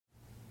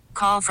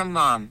call from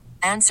mom.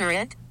 Answer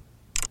it.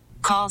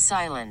 Call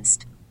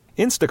silenced.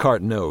 Instacart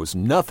knows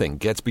nothing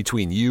gets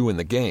between you and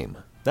the game.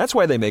 That's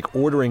why they make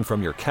ordering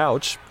from your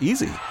couch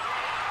easy.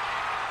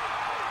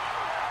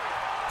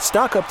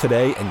 Stock up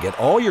today and get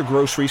all your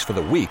groceries for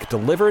the week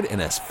delivered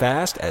in as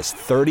fast as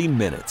 30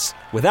 minutes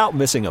without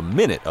missing a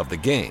minute of the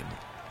game.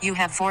 You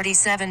have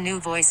 47 new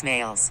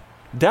voicemails.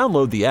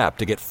 Download the app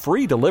to get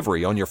free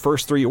delivery on your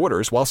first 3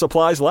 orders while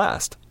supplies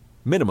last.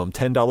 Minimum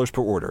 $10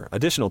 per order.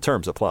 Additional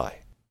terms apply.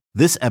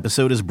 This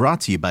episode is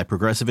brought to you by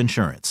Progressive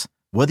Insurance.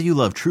 Whether you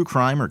love true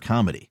crime or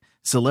comedy,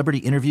 celebrity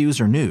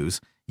interviews or news,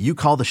 you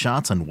call the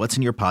shots on what's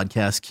in your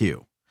podcast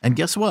queue. And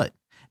guess what?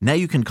 Now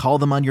you can call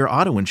them on your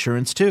auto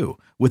insurance too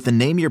with the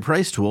Name Your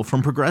Price tool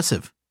from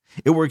Progressive.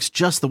 It works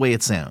just the way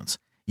it sounds.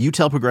 You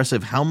tell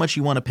Progressive how much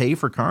you want to pay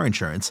for car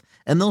insurance,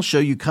 and they'll show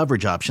you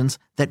coverage options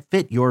that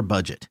fit your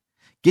budget.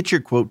 Get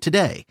your quote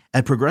today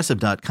at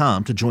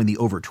Progressive.com to join the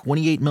over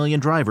 28 million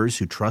drivers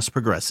who trust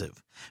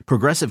Progressive.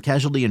 Progressive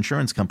Casualty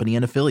Insurance Company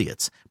and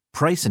Affiliates.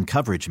 Price and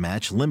coverage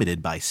match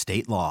limited by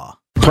state law.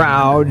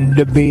 Proud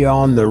to be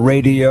on the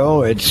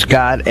radio. It's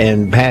Scott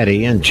and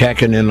Patty, and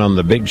checking in on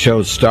the Big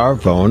Show star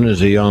phone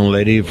is a young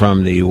lady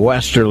from the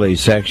westerly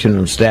section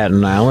of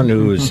Staten Island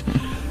who is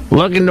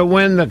looking to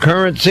win the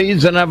current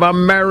season of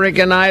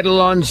American Idol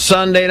on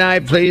Sunday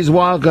night. Please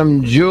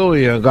welcome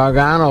Julia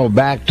Gargano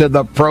back to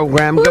the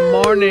program.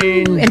 Good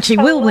morning. And she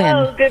will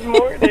win. Good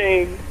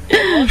morning.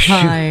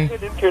 Hi.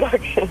 Good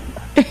introduction.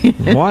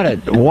 What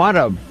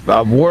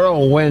a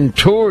whirlwind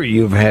tour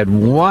you've had.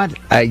 What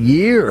a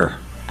year.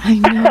 I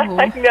know.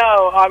 I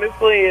know.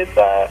 Honestly,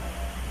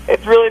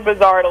 it's really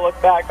bizarre to look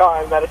back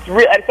on. That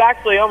it's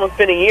actually almost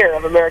been a year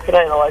of American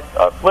Idol.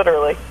 It's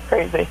literally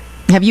crazy.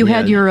 Have you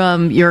had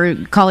your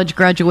college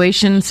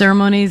graduation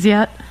ceremonies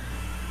yet?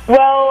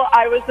 Well,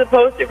 I was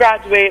supposed to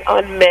graduate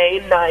on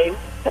May 9th,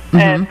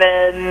 and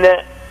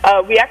then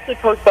we actually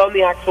postponed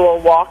the actual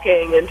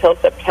walking until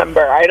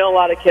September. I know a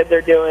lot of kids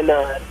are doing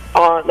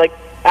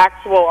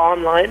actual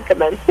online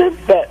commencement,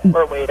 but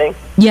we're waiting.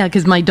 Yeah,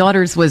 because my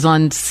daughter's was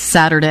on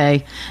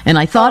Saturday, and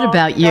I thought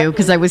about you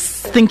because I was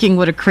thinking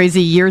what a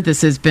crazy year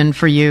this has been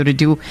for you to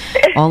do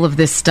all of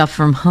this stuff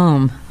from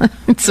home.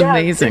 It's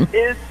amazing.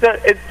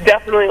 It's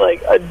definitely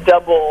like a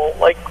double,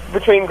 like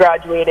between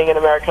graduating and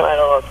American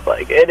Idol.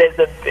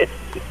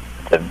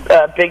 It's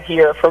a big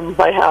year from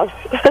my house.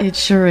 It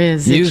sure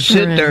is. You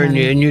sit there and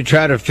you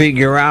try to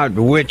figure out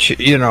which,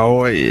 you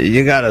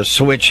got to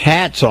switch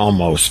hats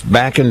almost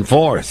back and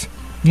forth.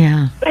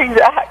 Yeah.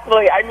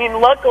 Exactly. I mean,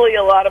 luckily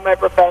a lot of my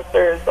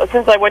professors,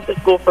 since I went to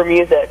school for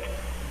music,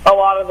 a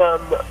lot of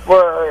them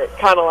were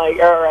kind of like,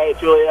 all right,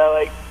 Julia,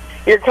 like,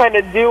 you're kind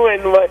of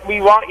doing what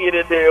we want you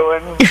to do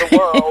in the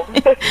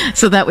world.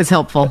 So that was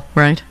helpful,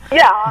 right?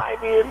 Yeah, I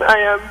mean,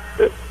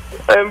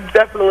 I'm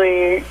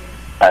definitely,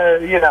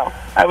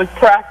 I was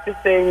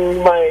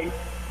practicing my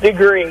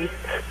degree.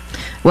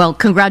 Well,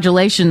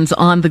 congratulations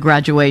on the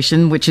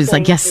graduation, which is,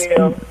 Thank I guess,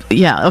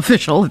 you.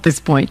 official at this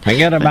point.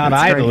 Forget about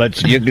Idol.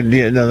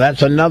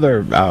 That's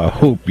another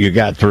hoop you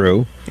got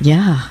through.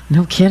 Yeah,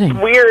 no kidding.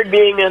 Weird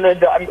being an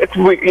adult. It's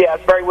weird. Yeah,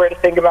 it's very weird to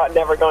think about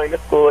never going to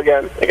school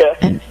again, I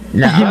guess.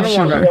 Now,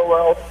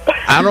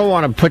 I don't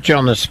want to put you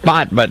on the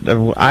spot, but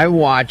I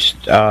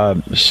watched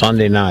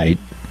Sunday night.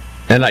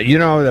 And,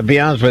 to be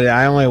honest with you,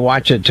 I only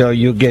watch it till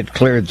you get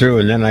cleared through,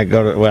 and then I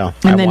go to,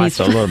 I watch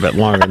a little bit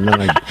longer, and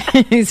then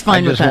he's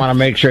fine I just want to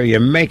make sure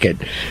you make it.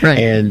 Right.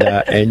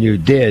 And you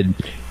did.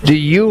 Do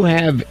you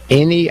have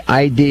any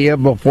idea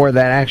before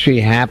that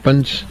actually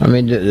happens? I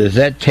mean, is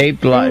that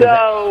taped live?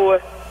 No,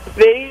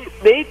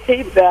 they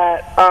tape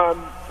that.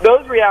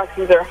 Those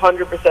reactions are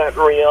 100%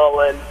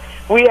 real, and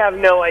we have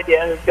no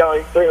idea who's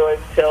going through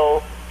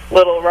until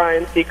little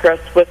Ryan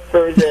Seacrest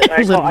whispers it.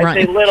 I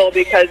say little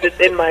because it's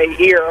in my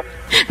ear.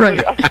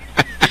 Right.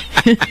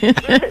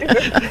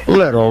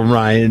 Little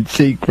Ryan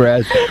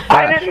Seacrest.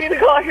 I didn't mean to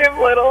call him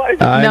little.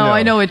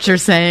 I know what you're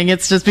saying.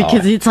 It's just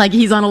because it's like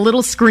he's on a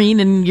little screen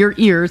in your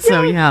ear,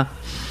 so yeah.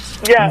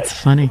 Yeah, it's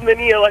funny.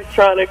 Mini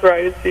electronic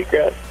Ryan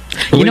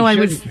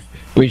Seacrest.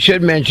 We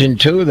should mention,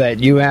 too, that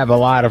you have a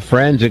lot of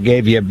friends who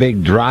gave you a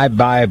big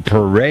drive-by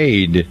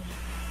parade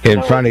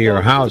in front of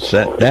your house.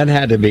 That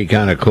had to be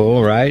kind of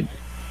cool, right?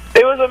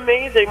 It was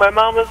amazing. My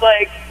mom was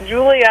like,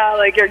 Julia,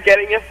 like, you're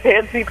getting a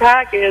fancy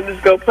package.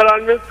 Just go put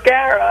on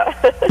mascara.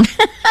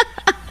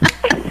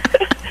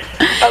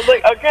 I was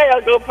like, okay,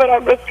 I'll go put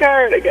on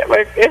mascara to get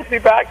my fancy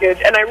package.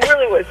 And I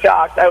really was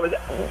shocked. As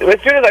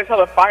soon as I saw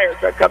the fire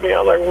truck coming,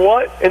 I was like,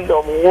 what in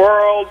the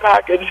world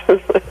package is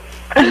this?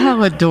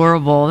 How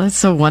adorable. That's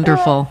so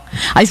wonderful.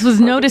 I was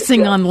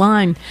noticing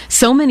online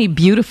so many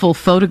beautiful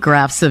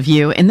photographs of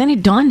you, and then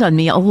it dawned on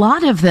me, a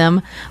lot of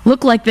them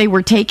look like they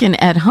were taken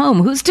at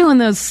home. Who's doing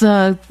those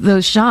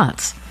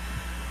shots?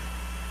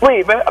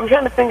 Wait, but I'm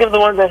trying to think of the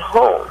ones at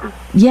home.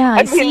 Yeah,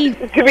 I mean,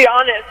 to be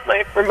honest,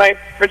 my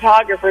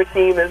photographer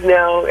team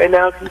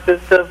now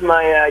consists of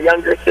my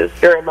younger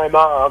sister and my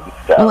mom.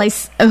 So. Well,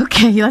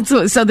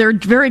 so they're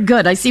very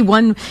good. I see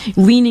one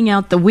leaning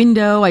out the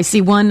window. I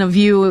see one of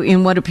you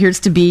in what appears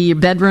to be your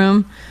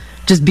bedroom.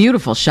 just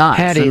beautiful shots.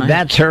 Patty,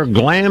 that's her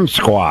glam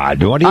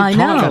squad. What are you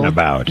talking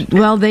about?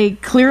 Well, they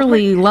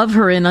clearly love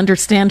her and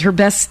understand her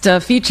best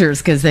features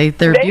because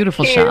they're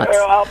beautiful shots.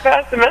 I'll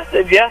pass the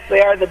message. Yes,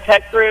 they are the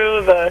tech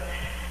crew, the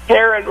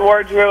hair and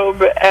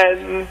wardrobe,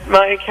 and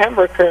my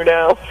camera crew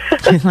now.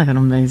 Isn't that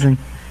amazing?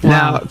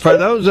 Now, for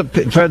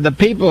the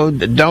people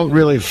that don't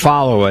really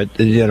follow it,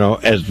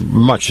 as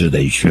much as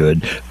they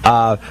should,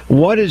 how's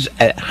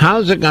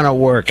it going to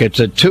work?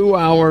 It's a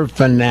 2-hour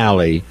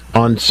finale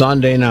on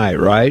Sunday night,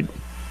 right?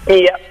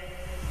 Yep.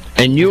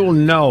 And you'll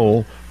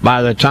know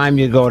by the time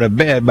you go to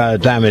bed, by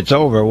the time it's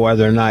over,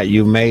 whether or not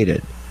you made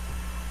it.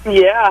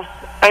 Yeah.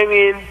 I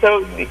mean,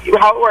 so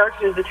how it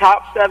works is the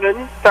top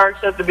 7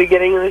 starts at the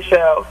beginning of the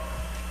show.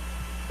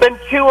 Then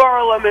 2 are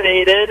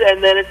eliminated,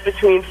 and then it's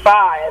between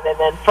 5, and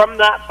then from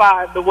that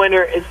 5, the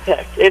winner is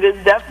picked. It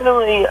is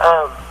definitely,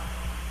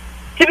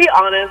 to be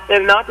honest,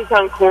 and not to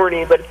sound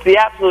corny, but it's the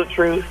absolute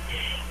truth.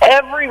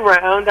 Every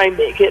round I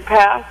make it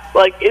past,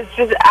 it's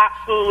just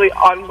absolutely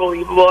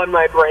unbelievable in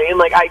my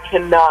brain. I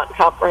cannot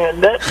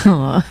comprehend it.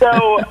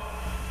 So,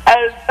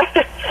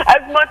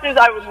 as much as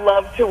I would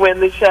love to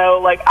win the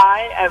show,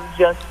 I am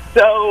just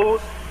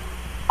so...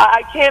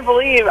 I can't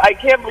believe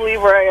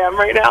where I am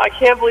right now. I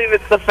can't believe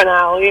it's the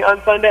finale on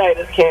Sunday. I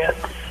just can't.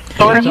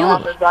 I'm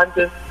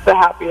just the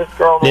happiest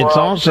girl in the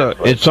world.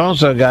 It's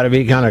also got to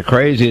be kind of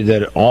crazy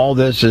that all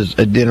this is,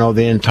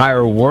 the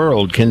entire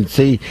world can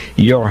see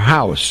your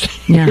house.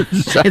 Yeah,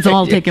 it's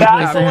all taking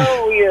place there.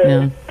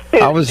 Yeah.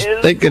 I was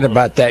thinking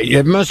about that.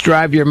 It must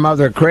drive your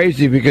mother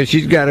crazy because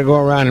she's got to go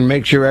around and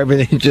make sure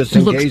everything, just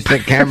in case the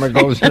camera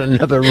goes in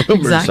another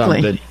room or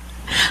something.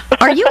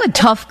 Are you a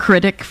tough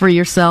critic for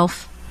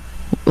yourself?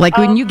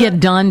 When you get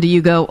done, do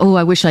you go, "Oh,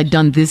 I wish I'd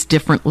done this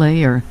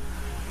differently," or?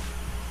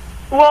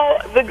 Well,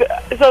 the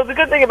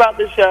good thing about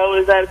the show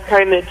is that it's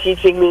kind of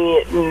teaching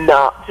me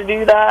not to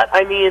do that.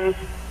 I mean,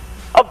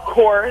 of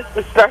course,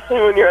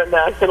 especially when you're on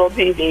national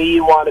TV,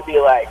 you want to be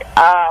like,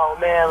 "Oh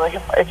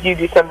man!" If you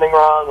do something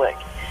wrong,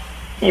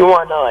 you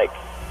want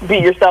to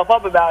beat yourself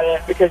up about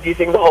it because you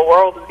think the whole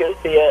world is going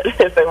to see it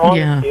if they want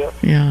to.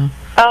 Yeah.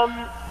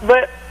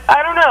 But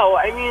I don't know.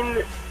 I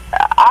mean.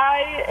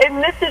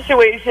 In this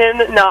situation,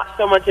 not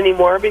so much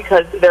anymore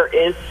because there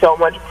is so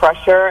much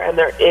pressure and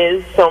there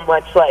is so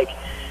much,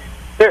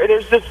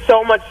 there's just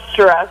so much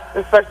stress,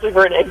 especially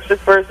for an anxious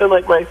person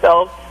like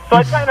myself. So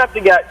I try not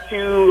to get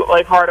too,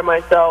 hard on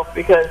myself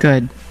because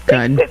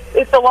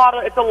it's a lot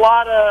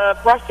of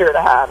pressure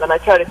to have, and I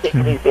try to take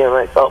it easy on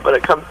myself when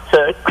it comes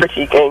to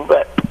critiquing,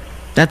 but...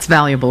 That's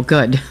valuable.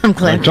 Good. I'm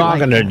glad. I'm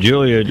talking to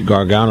Julia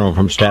Gargano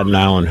from Staten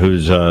Island,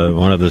 who's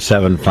one of the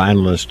 7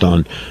 finalists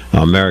on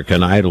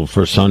American Idol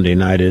for Sunday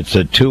night. It's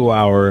a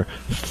 2-hour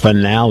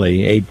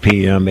finale, 8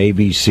 p.m.,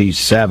 ABC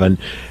 7.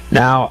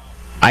 Now,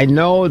 I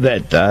know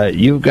that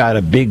you've got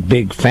a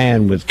big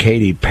fan with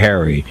Katy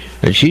Perry.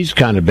 She's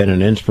kind of been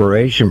an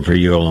inspiration for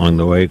you along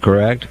the way,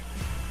 correct?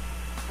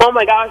 Oh,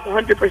 my gosh,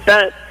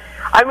 100%.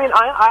 I mean,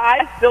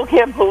 I still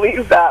can't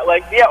believe that.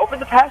 Over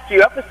the past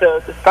few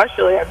episodes,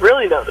 especially, I've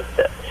really noticed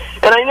it.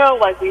 And I know,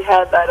 we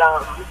had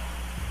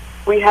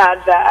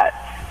that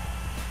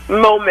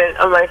moment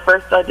on my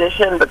first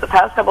audition, but the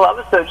past couple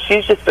episodes,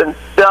 she's just been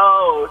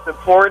so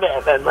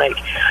supportive, and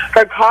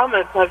her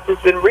comments have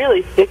just been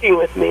really sticking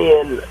with me.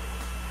 And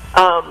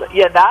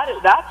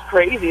that's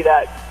crazy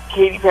that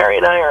Katy Perry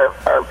and I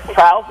are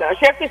pals now.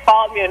 She actually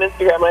followed me on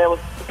Instagram. I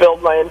almost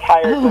spilled my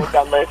entire drink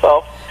on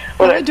myself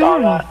when I saw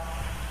that.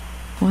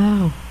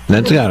 Wow,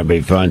 that's got to be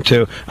fun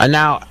too.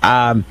 Now,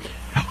 I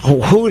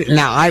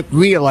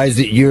realize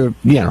that you're,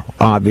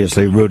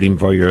 obviously rooting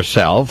for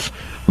yourself,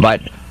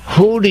 but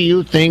who do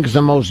you think is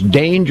the most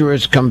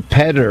dangerous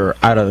competitor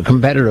out of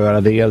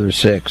the other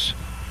 6?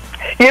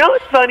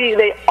 It's funny.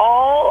 The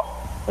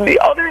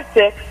other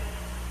 6,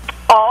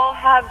 all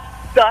have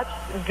such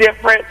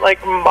different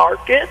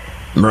markets,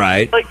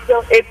 right?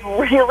 So it's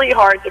really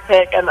hard to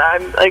pick, and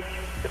I'm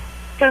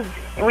because.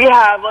 We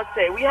have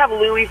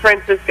Louis,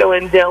 Francisco,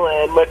 and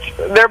Dylan, which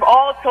they're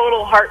all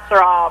total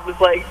heartthrobs.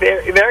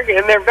 They're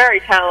very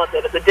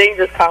talented. It's a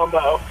dangerous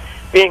combo,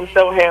 being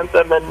so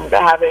handsome and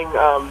having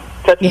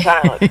such a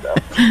talent.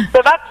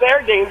 So that's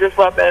their dangerous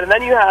weapon. And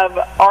then you have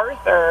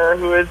Arthur,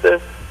 who is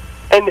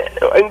an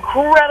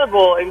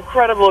incredible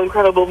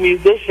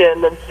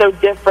musician and so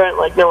different,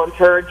 no one's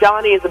heard.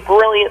 Johnny is a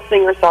brilliant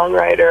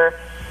singer-songwriter.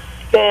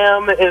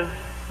 Sam is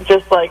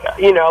just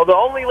the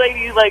only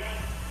lady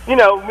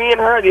me and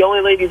her are the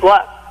only ladies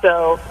left.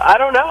 So I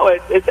don't know.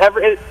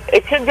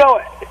 It could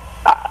go.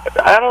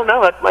 I don't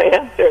know. That's my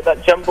answer.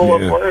 That jumble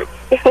of words.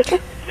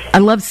 I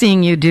love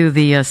seeing you do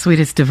the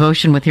sweetest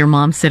devotion with your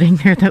mom sitting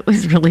there. That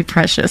was really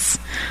precious.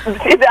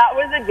 That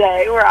was a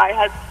day where I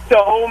had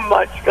so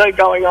much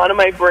going on in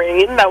my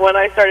brain that when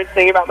I started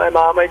singing about my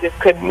mom, I just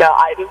couldn't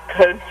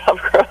stop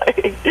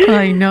crying.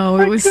 I know.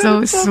 It was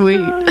so sweet.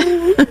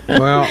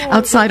 Well,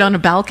 outside on a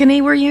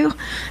balcony, were you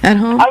at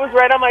home? I was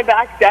right on my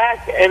back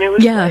deck, and it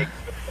was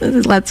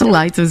lots of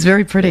lights. It was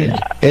very pretty.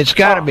 It's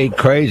got to be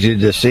crazy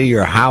to see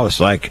your house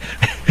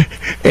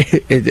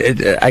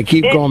I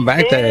keep going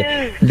back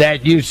to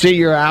that. You see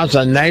your house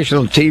on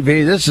national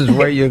TV. This is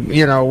where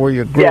where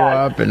you grew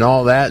up and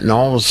all that, and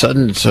all of a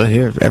sudden, so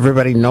here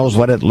everybody knows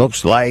what it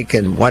looks like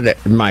and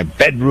my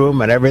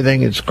bedroom and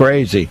everything. It's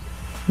crazy.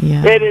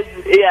 Yeah. It is.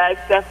 Yeah,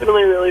 it's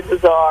definitely really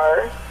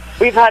bizarre.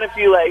 We've had a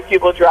few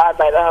people drive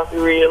by the house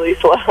really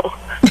slow.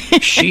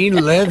 She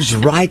lives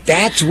right.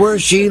 That's where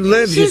she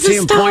lives. She's you see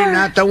a him star. pointing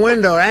out the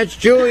window. That's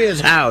Julia's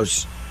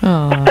house.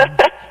 Oh.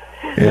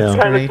 It's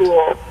kind of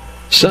cool.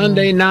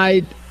 Sunday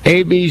night,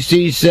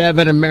 ABC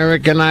 7,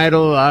 American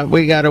Idol.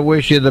 We got to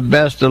wish you the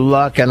best of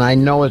luck, and I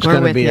know it's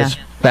going to be a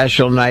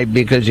special night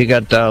because you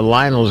got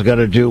Lionel's got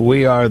to do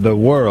We Are the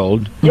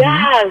World.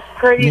 Yes,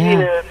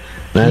 craziness.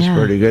 That's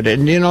pretty good.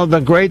 And,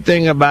 the great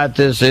thing about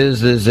this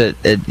is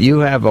that you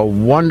have a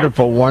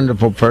wonderful,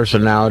 wonderful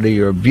personality.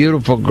 You're a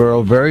beautiful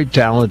girl, very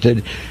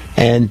talented.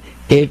 And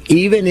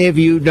even if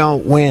you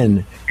don't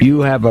win,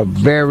 you have a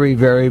very,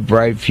 very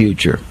bright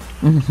future.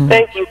 Mm-hmm.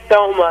 Thank you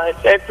so much.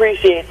 I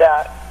appreciate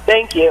that.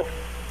 Thank you.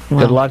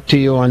 Good luck to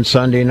you on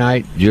Sunday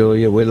night,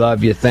 Julia. We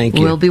love you. Thank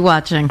you. We'll be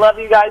watching. Love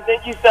you guys.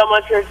 Thank you so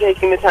much for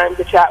taking the time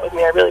to chat with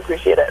me. I really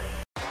appreciate it.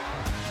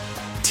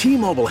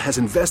 T-Mobile has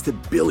invested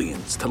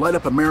billions to light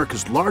up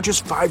America's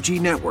largest 5G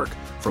network,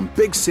 from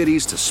big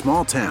cities to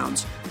small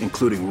towns,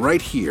 including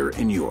right here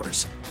in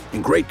yours.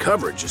 And great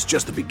coverage is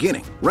just the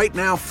beginning. Right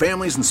now,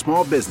 families and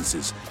small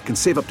businesses can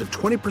save up to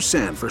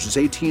 20% versus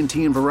AT&T and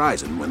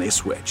Verizon when they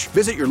switch.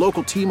 Visit your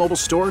local T-Mobile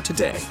store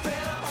today.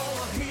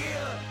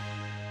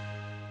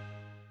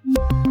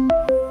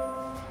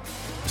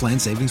 Plan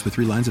savings with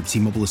 3 lines of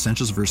T-Mobile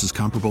Essentials versus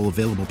comparable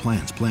available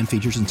plans. Plan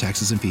features and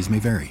taxes and fees may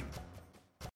vary.